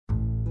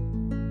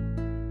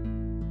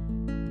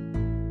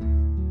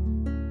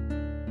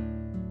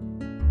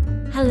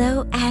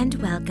Hello and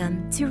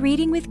welcome to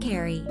Reading with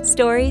Carrie,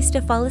 Stories to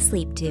Fall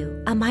Asleep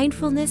to, a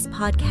mindfulness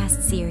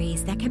podcast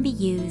series that can be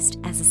used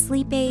as a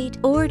sleep aid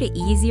or to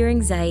ease your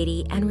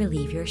anxiety and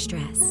relieve your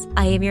stress.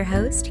 I am your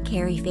host,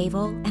 Carrie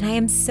Fable, and I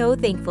am so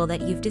thankful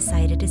that you've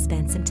decided to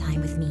spend some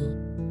time with me.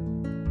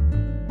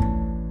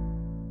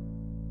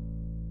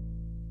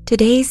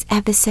 Today's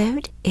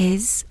episode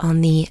is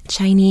on the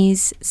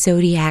Chinese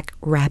zodiac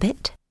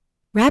rabbit.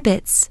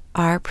 Rabbits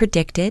are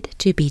predicted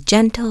to be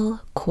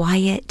gentle,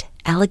 quiet,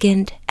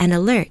 elegant, and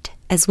alert,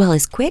 as well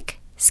as quick,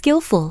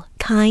 skillful,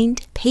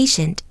 kind,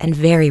 patient, and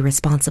very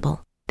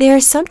responsible. They are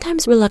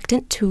sometimes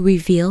reluctant to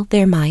reveal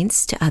their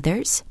minds to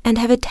others and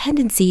have a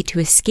tendency to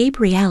escape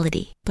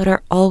reality, but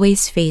are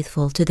always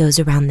faithful to those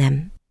around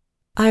them.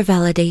 Our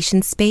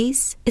validation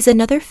space is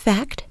another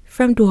fact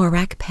from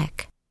Dworak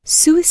Peck.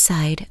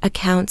 Suicide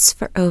accounts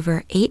for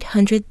over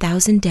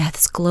 800,000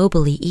 deaths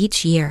globally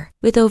each year,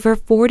 with over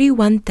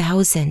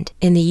 41,000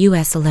 in the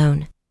U.S.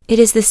 alone. It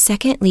is the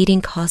second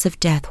leading cause of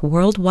death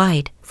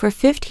worldwide for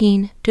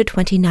 15 to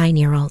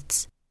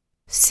 29-year-olds.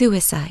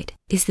 Suicide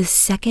is the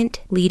second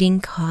leading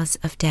cause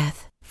of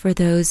death for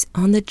those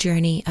on the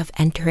journey of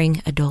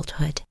entering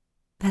adulthood.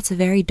 That's a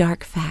very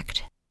dark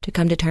fact to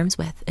come to terms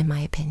with, in my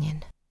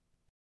opinion.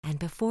 And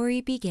before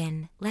we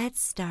begin, let's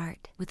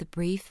start with a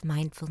brief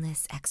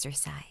mindfulness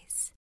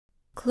exercise.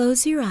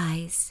 Close your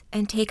eyes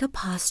and take a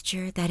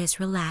posture that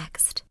is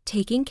relaxed,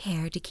 taking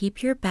care to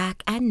keep your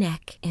back and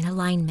neck in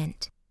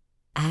alignment.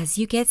 As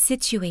you get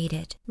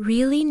situated,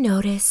 really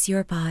notice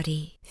your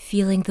body,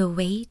 feeling the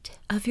weight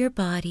of your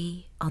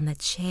body on the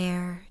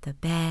chair, the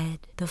bed,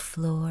 the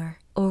floor,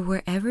 or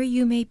wherever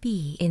you may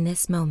be in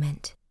this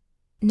moment.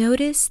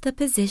 Notice the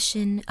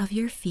position of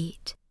your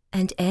feet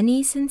and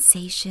any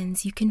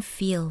sensations you can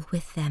feel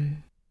with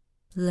them.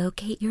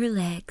 Locate your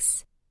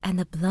legs and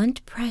the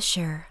blunt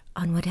pressure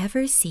on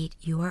whatever seat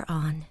you are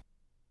on.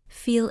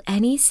 Feel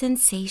any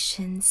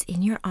sensations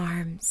in your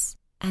arms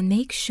and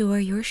make sure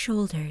your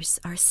shoulders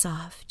are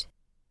soft.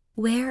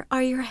 Where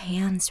are your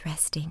hands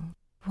resting?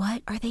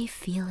 What are they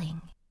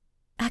feeling?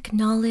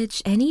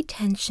 Acknowledge any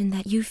tension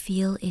that you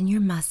feel in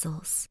your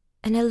muscles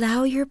and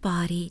allow your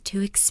body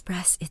to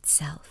express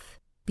itself,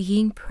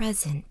 being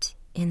present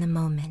in the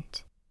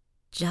moment.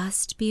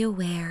 Just be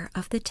aware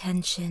of the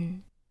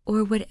tension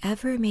or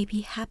whatever may be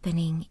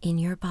happening in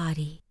your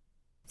body.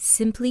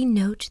 Simply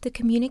note the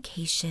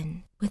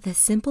communication with a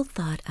simple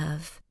thought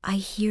of, I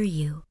hear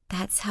you,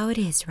 that's how it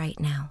is right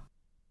now.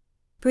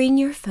 Bring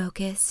your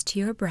focus to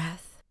your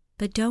breath,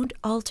 but don't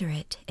alter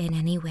it in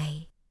any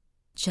way.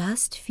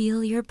 Just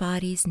feel your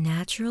body's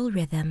natural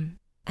rhythm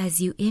as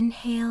you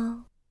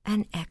inhale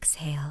and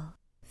exhale.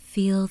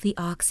 Feel the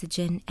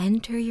oxygen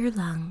enter your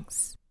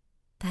lungs,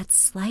 that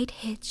slight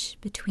hitch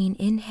between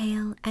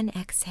inhale and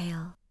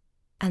exhale,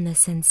 and the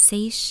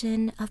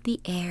sensation of the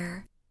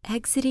air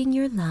exiting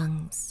your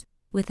lungs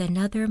with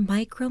another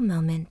micro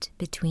moment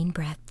between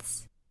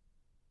breaths.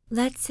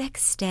 Let's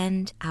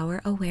extend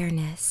our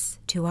awareness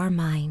to our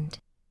mind.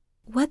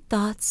 What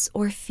thoughts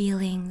or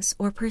feelings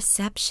or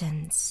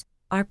perceptions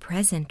are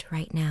present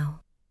right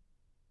now?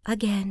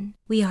 Again,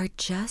 we are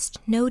just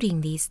noting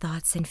these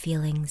thoughts and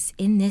feelings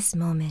in this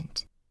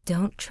moment.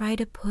 Don't try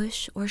to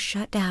push or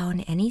shut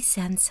down any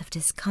sense of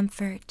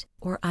discomfort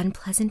or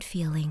unpleasant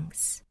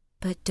feelings,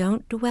 but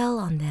don't dwell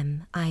on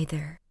them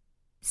either.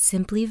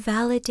 Simply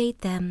validate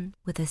them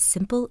with a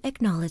simple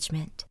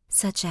acknowledgement,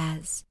 such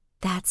as,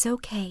 that's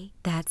okay,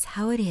 that's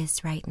how it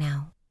is right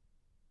now.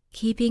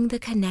 Keeping the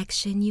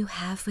connection you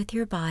have with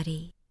your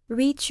body,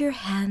 reach your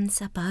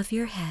hands above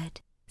your head,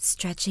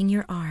 stretching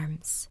your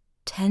arms.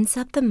 Tense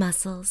up the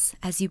muscles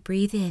as you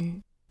breathe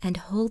in and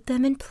hold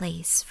them in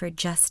place for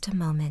just a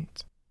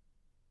moment.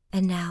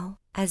 And now,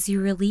 as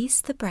you release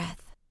the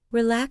breath,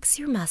 relax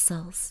your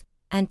muscles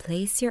and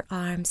place your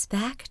arms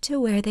back to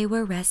where they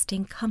were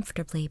resting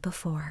comfortably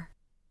before.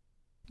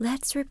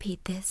 Let's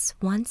repeat this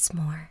once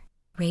more.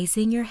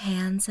 Raising your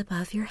hands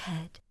above your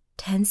head,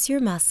 tense your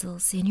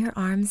muscles in your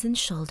arms and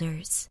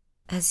shoulders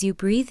as you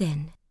breathe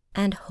in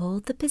and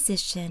hold the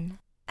position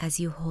as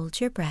you hold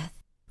your breath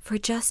for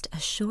just a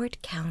short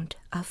count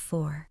of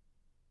 4.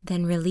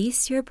 Then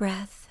release your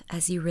breath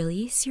as you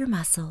release your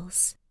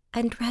muscles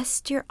and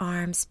rest your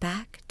arms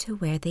back to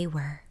where they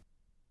were.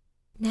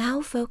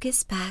 Now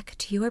focus back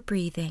to your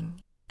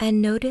breathing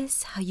and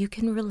notice how you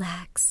can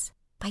relax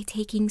by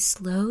taking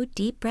slow,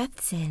 deep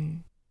breaths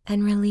in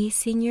and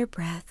releasing your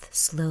breath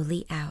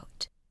slowly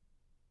out.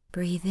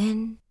 Breathe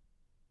in,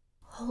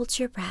 hold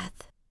your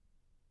breath,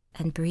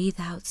 and breathe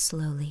out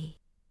slowly.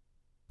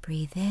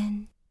 Breathe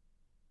in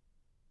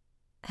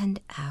and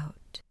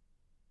out.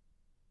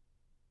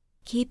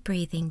 Keep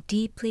breathing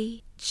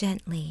deeply,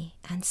 gently,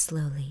 and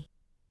slowly.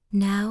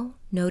 Now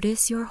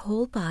notice your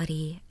whole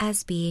body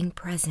as being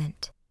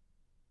present.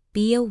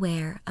 Be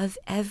aware of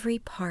every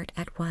part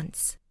at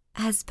once,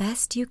 as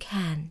best you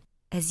can,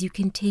 as you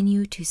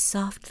continue to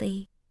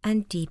softly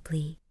and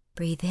deeply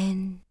breathe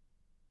in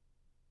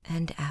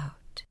and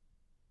out.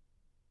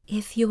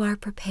 If you are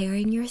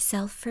preparing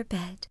yourself for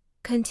bed,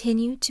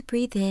 continue to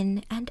breathe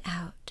in and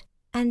out,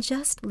 and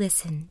just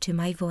listen to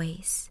my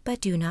voice,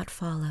 but do not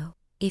follow.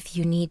 If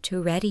you need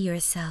to ready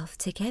yourself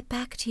to get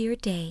back to your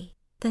day,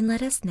 then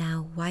let us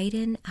now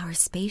widen our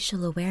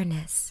spatial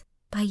awareness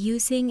by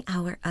using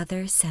our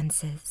other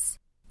senses.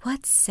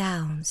 What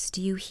sounds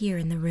do you hear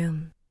in the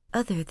room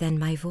other than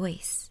my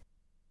voice?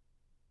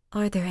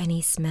 Are there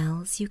any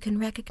smells you can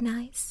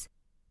recognize?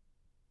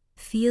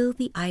 Feel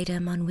the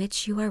item on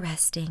which you are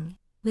resting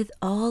with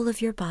all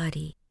of your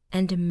body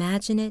and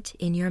imagine it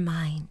in your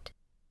mind.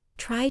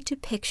 Try to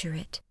picture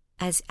it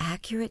as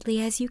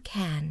accurately as you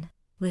can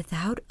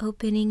without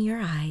opening your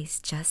eyes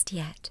just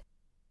yet.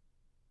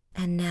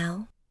 And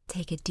now,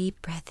 take a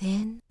deep breath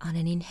in on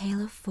an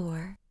inhale of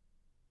 4.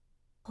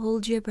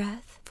 Hold your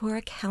breath for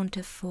a count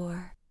of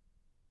 4.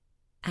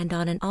 And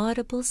on an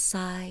audible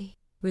sigh,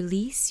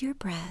 release your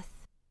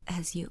breath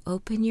as you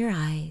open your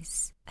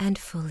eyes and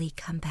fully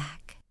come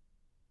back.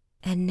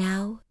 And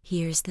now,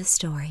 here's the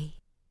story.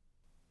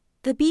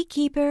 The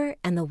Beekeeper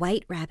and the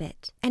White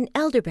Rabbit, an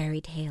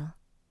elderberry tale.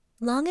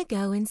 Long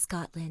ago in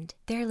Scotland,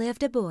 there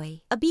lived a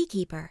boy, a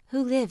beekeeper,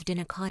 who lived in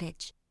a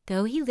cottage.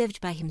 Though he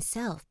lived by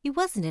himself, he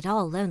wasn't at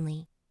all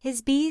lonely.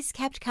 His bees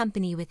kept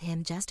company with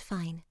him just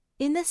fine.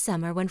 In the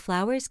summer, when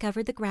flowers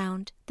covered the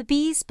ground, the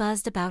bees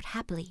buzzed about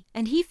happily,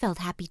 and he felt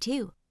happy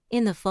too.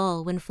 In the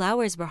fall, when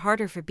flowers were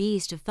harder for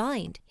bees to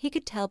find, he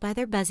could tell by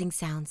their buzzing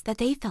sounds that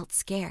they felt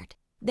scared.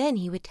 Then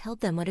he would tell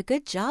them what a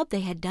good job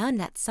they had done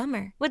that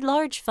summer, what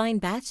large fine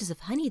batches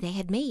of honey they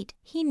had made.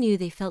 He knew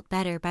they felt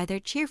better by their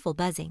cheerful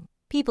buzzing.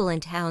 People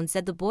in town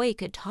said the boy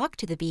could talk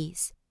to the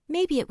bees.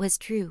 Maybe it was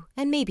true,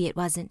 and maybe it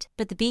wasn't,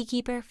 but the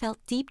beekeeper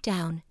felt deep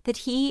down that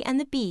he and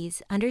the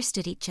bees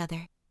understood each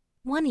other.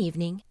 One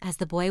evening, as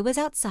the boy was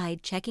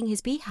outside checking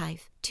his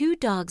beehive, 2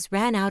 dogs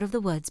ran out of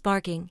the woods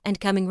barking and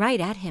coming right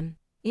at him.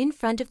 In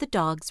front of the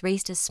dogs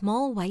raced a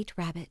small white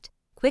rabbit.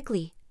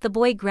 Quickly, the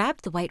boy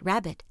grabbed the white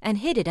rabbit and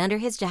hid it under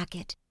his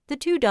jacket. The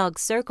 2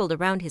 dogs circled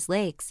around his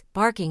legs,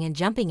 barking and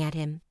jumping at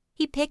him.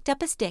 He picked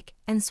up a stick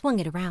and swung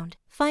it around.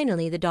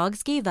 Finally, the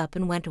dogs gave up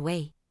and went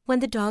away. When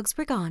the dogs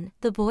were gone,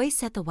 the boy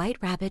set the white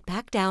rabbit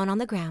back down on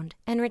the ground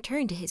and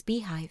returned to his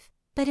beehive.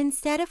 But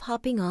instead of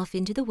hopping off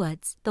into the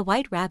woods, the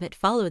white rabbit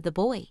followed the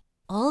boy.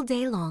 All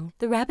day long,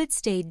 the rabbit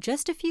stayed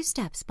just a few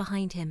steps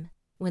behind him.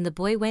 When the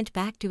boy went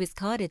back to his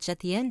cottage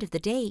at the end of the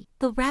day,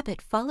 the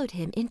rabbit followed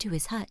him into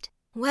his hut.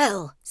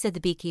 "Well," said the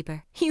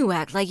beekeeper, "you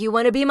act like you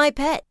want to be my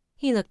pet."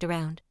 He looked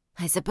around.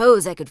 "I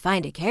suppose I could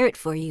find a carrot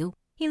for you."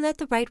 He let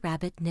the white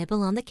rabbit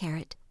nibble on the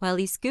carrot while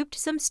he scooped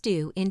some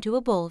stew into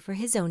a bowl for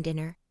his own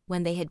dinner.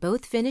 When they had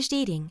both finished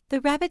eating,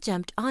 the rabbit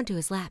jumped onto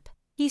his lap.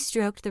 He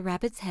stroked the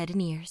rabbit's head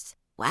and ears.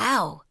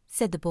 "Wow,"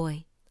 said the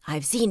boy.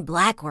 "I've seen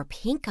black or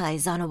pink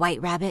eyes on a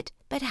white rabbit,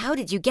 but how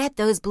did you get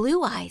those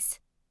blue eyes?"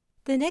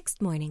 The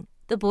next morning,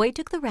 the boy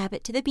took the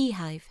rabbit to the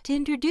beehive to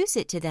introduce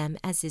it to them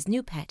as his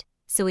new pet,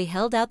 so he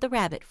held out the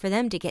rabbit for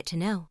them to get to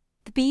know.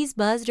 The bees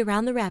buzzed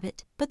around the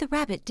rabbit, but the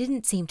rabbit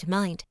didn't seem to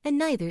mind, and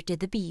neither did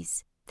the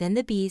bees. Then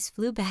the bees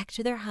flew back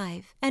to their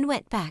hive and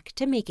went back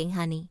to making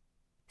honey.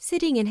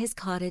 Sitting in his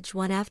cottage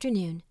one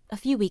afternoon, a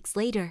few weeks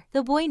later,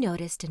 the boy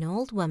noticed an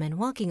old woman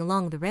walking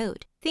along the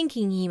road.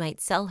 Thinking he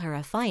might sell her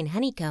a fine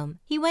honeycomb,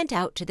 he went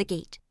out to the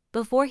gate.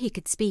 Before he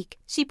could speak,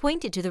 she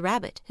pointed to the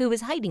rabbit, who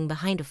was hiding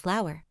behind a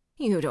flower.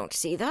 "You don't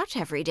see that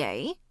every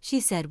day," she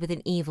said with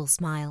an evil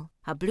smile.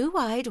 "A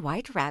blue-eyed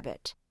white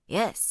rabbit."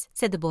 "Yes,"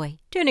 said the boy,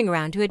 turning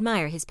around to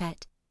admire his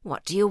pet.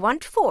 "What do you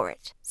want for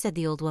it?" said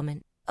the old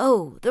woman.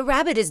 "Oh, the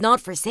rabbit is not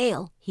for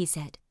sale," he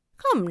said.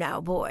 "Come now,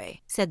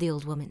 boy," said the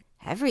old woman.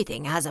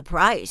 "Everything has a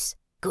price."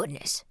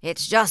 "Goodness,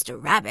 it's just a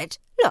rabbit.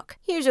 Look,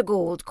 here's a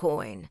gold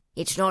coin.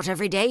 It's not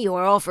every day you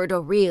are offered a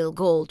real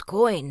gold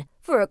coin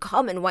for a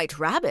common white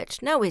rabbit,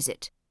 now is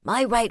it?"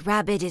 "My white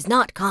rabbit is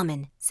not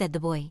common," said the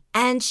boy,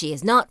 "and she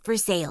is not for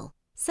sale."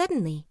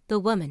 Suddenly, the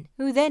woman,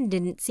 who then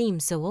didn't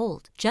seem so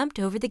old, jumped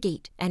over the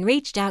gate and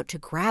reached out to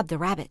grab the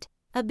rabbit.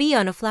 A bee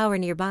on a flower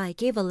nearby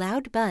gave a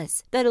loud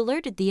buzz that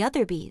alerted the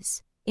other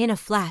bees. In a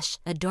flash,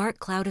 a dark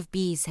cloud of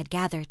bees had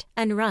gathered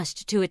and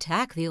rushed to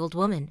attack the old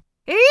woman.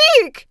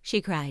 "Eek!" she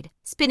cried,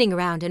 spinning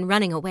around and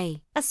running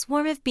away, a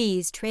swarm of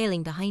bees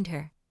trailing behind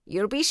her.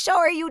 "You'll be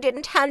sorry you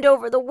didn't hand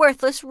over the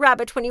worthless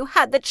rabbit when you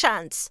had the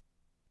chance."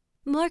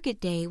 Market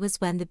day was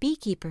when the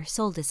beekeeper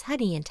sold his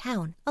honey in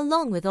town,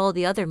 along with all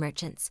the other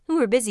merchants, who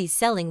were busy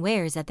selling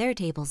wares at their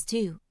tables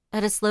too.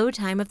 At a slow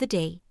time of the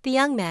day, the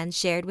young man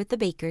shared with the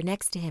baker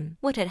next to him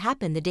what had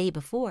happened the day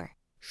before.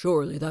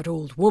 "Surely that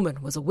old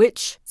woman was a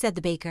witch," said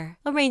the baker,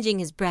 arranging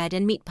his bread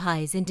and meat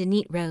pies into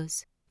neat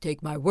rows.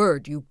 "Take my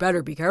word, you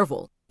better be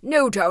careful."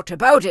 "No doubt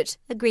about it,"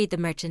 agreed the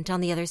merchant on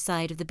the other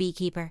side of the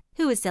beekeeper,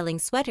 who was selling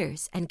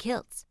sweaters and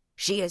kilts.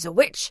 "She is a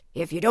witch.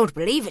 If you don't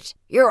believe it,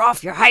 you're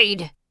off your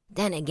hide."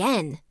 Then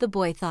again, the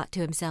boy thought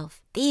to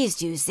himself, these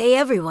two say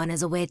everyone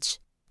is a witch.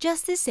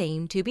 Just the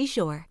same, to be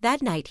sure,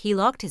 that night he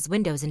locked his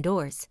windows and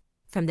doors.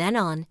 From then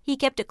on, he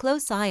kept a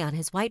close eye on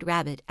his white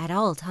rabbit at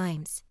all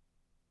times.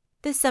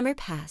 The summer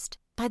passed.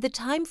 By the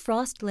time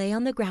frost lay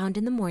on the ground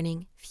in the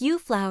morning, few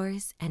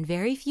flowers and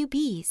very few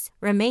bees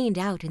remained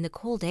out in the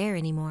cold air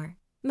anymore.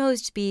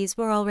 Most bees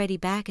were already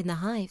back in the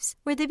hives,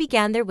 where they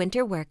began their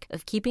winter work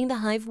of keeping the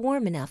hive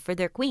warm enough for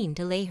their queen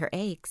to lay her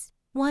eggs.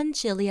 One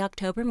chilly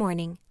October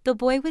morning, the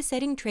boy was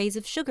setting trays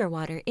of sugar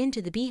water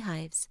into the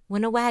beehives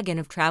when a wagon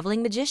of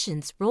traveling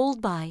magicians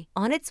rolled by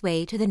on its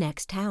way to the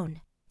next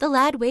town. The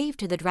lad waved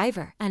to the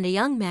driver, and a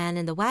young man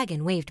in the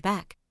wagon waved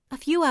back. A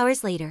few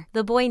hours later,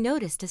 the boy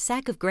noticed a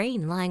sack of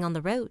grain lying on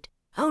the road.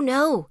 Oh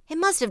no, it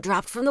must have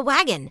dropped from the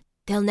wagon.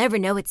 They'll never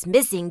know it's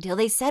missing till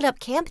they set up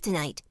camp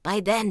tonight.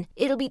 By then,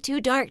 it'll be too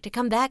dark to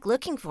come back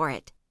looking for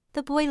it.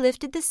 The boy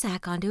lifted the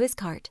sack onto his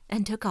cart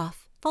and took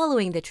off,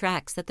 following the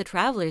tracks that the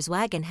traveler's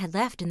wagon had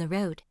left in the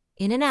road.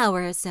 In an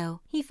hour or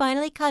so, he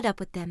finally caught up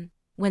with them.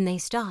 When they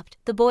stopped,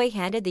 the boy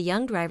handed the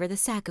young driver the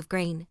sack of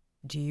grain.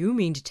 Do you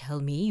mean to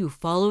tell me you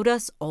followed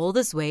us all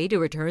this way to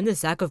return the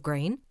sack of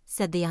grain?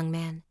 Said the young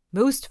man.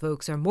 Most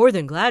folks are more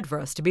than glad for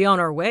us to be on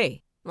our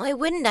way. Why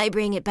wouldn't I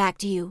bring it back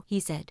to you? He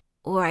said.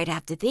 Or I'd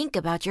have to think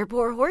about your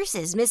poor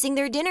horses missing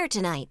their dinner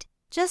tonight.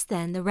 Just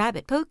then the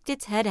rabbit poked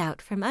its head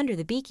out from under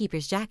the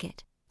beekeeper's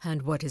jacket.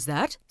 And what is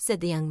that? Said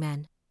the young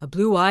man. A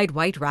blue-eyed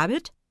white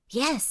rabbit?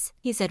 Yes,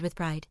 he said with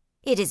pride.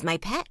 It is my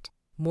pet.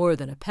 More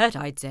than a pet,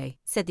 I'd say,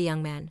 said the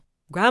young man.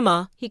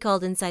 Grandma, he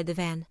called inside the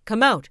van.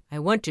 Come out. I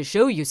want to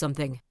show you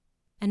something.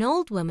 An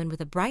old woman with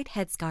a bright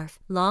headscarf,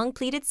 long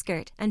pleated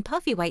skirt, and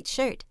puffy white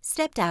shirt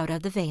stepped out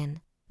of the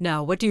van.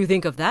 Now, what do you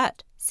think of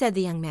that? Said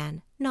the young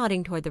man,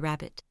 nodding toward the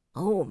rabbit.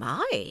 Oh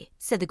my,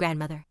 said the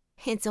grandmother.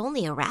 It's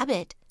only a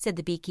rabbit, said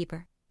the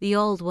beekeeper. The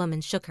old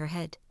woman shook her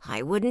head.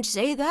 I wouldn't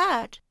say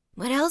that.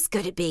 What else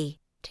could it be?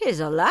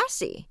 'Tis a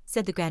lassie,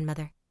 said the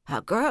grandmother.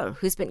 A girl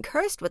who's been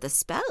cursed with a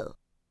spell.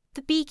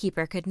 The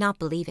beekeeper could not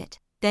believe it.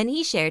 Then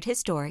he shared his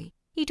story.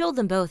 He told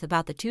them both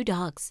about the 2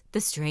 dogs,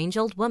 the strange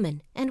old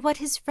woman, and what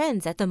his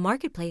friends at the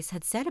marketplace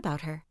had said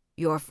about her.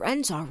 Your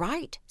friends are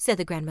right, said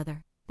the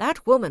grandmother.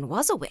 That woman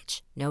was a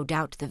witch, no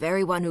doubt the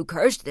very one who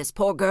cursed this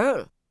poor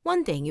girl.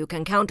 One thing you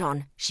can count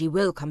on, she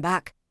will come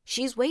back.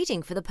 She's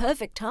waiting for the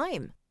perfect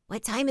time.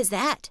 What time is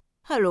that?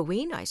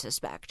 Halloween, I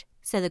suspect,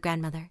 said the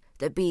grandmother.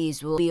 The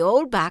bees will be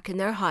all back in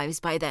their hives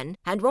by then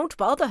and won't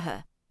bother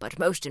her. But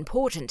most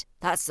important,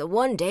 that's the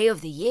one day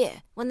of the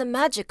year when the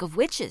magic of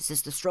witches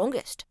is the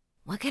strongest.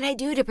 What can I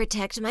do to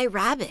protect my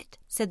rabbit?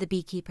 Said the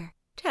beekeeper.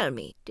 Tell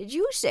me, did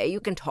you say you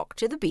can talk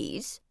to the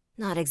bees?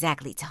 Not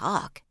exactly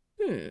talk.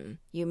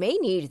 You may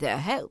need their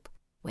help.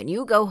 When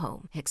you go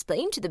home,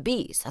 explain to the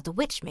bees that the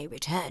witch may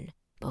return.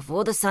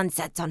 Before the sun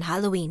sets on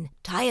Halloween,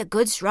 tie a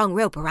good strong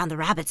rope around the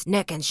rabbit's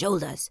neck and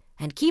shoulders,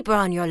 and keep her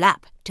on your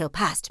lap till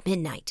past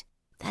midnight.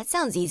 That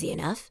sounds easy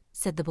enough,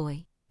 said the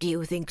boy. Do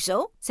you think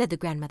so? Said the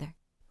grandmother.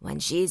 When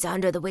she's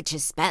under the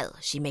witch's spell,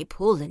 she may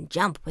pull and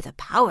jump with a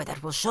power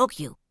that will shock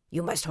you.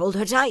 You must hold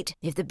her tight.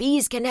 If the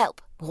bees can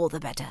help, all the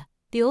better.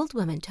 The old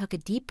woman took a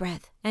deep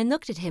breath and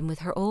looked at him with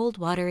her old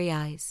watery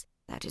eyes.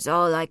 That is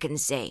all I can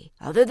say.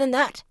 Other than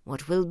that,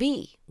 what will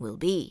be, will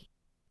be.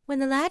 When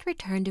the lad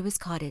returned to his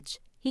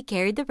cottage, he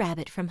carried the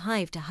rabbit from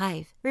hive to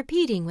hive,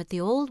 repeating what the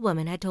old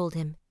woman had told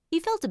him. He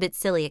felt a bit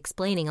silly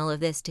explaining all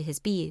of this to his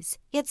bees,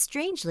 yet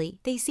strangely,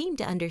 they seemed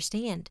to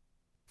understand.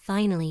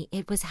 Finally,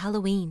 it was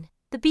Halloween.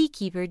 The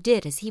beekeeper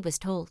did as he was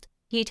told.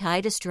 He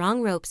tied a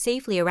strong rope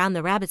safely around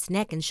the rabbit's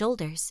neck and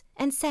shoulders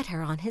and set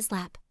her on his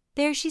lap.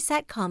 There she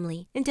sat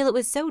calmly until it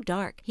was so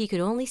dark he could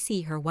only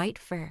see her white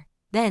fur.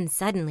 Then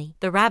suddenly,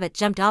 the rabbit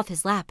jumped off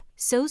his lap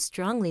so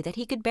strongly that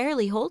he could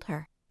barely hold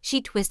her.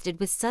 She twisted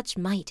with such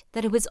might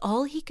that it was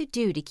all he could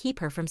do to keep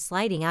her from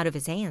sliding out of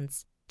his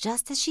hands.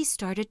 Just as she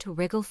started to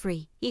wriggle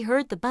free, he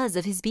heard the buzz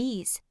of his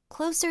bees.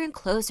 Closer and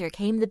closer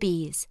came the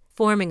bees,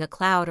 forming a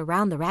cloud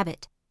around the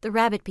rabbit. The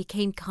rabbit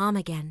became calm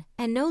again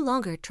and no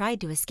longer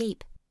tried to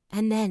escape.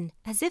 And then,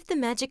 as if the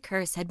magic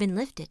curse had been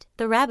lifted,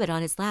 the rabbit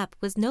on his lap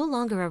was no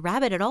longer a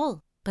rabbit at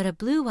all, but a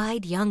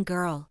blue-eyed young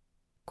girl.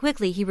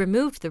 Quickly he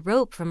removed the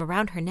rope from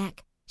around her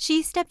neck.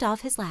 She stepped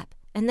off his lap,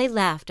 and they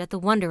laughed at the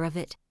wonder of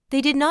it.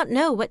 They did not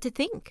know what to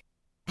think.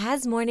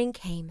 As morning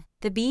came,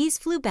 the bees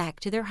flew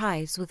back to their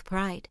hives with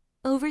pride.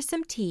 Over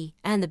some tea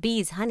and the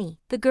bees' honey,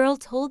 the girl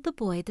told the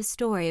boy the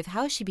story of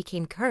how she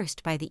became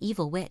cursed by the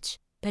evil witch.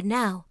 But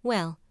now,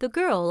 well, the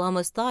girl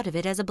almost thought of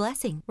it as a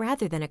blessing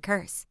rather than a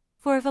curse.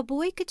 For if a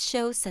boy could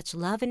show such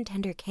love and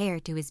tender care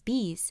to his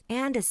bees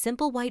and a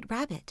simple white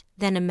rabbit,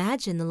 then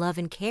imagine the love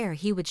and care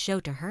he would show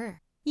to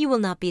her. You will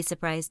not be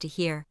surprised to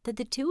hear that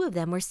the 2 of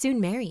them were soon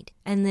married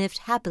and lived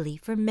happily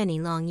for many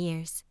long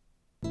years.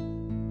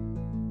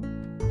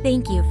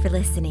 Thank you for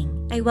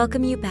listening. I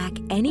welcome you back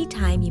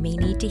anytime you may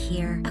need to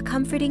hear a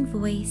comforting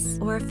voice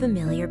or a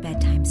familiar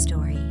bedtime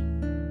story.